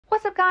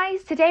What's up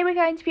guys, today we're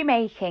going to be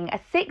making a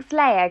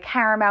 6-layer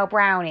caramel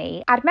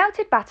brownie. Add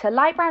melted butter,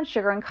 light brown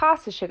sugar and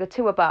caster sugar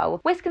to a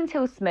bowl, whisk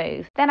until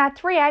smooth, then add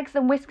 3 eggs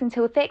and whisk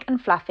until thick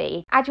and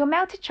fluffy. Add your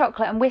melted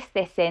chocolate and whisk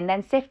this in,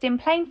 then sift in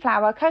plain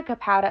flour, cocoa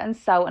powder and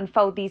salt and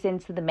fold these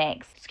into the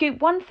mix. Scoop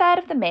 1/3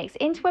 of the mix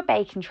into a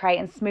baking tray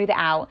and smooth it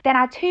out, then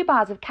add 2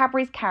 bars of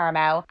Cadbury's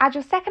caramel. Add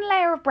your second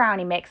layer of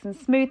brownie mix and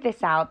smooth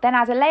this out, then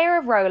add a layer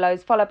of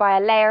Rolos followed by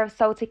a layer of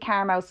salted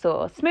caramel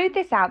sauce. Smooth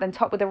this out, then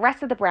top with the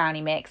rest of the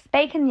brownie mix.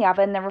 Bake in the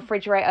oven, then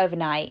refrigerate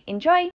overnight. Enjoy!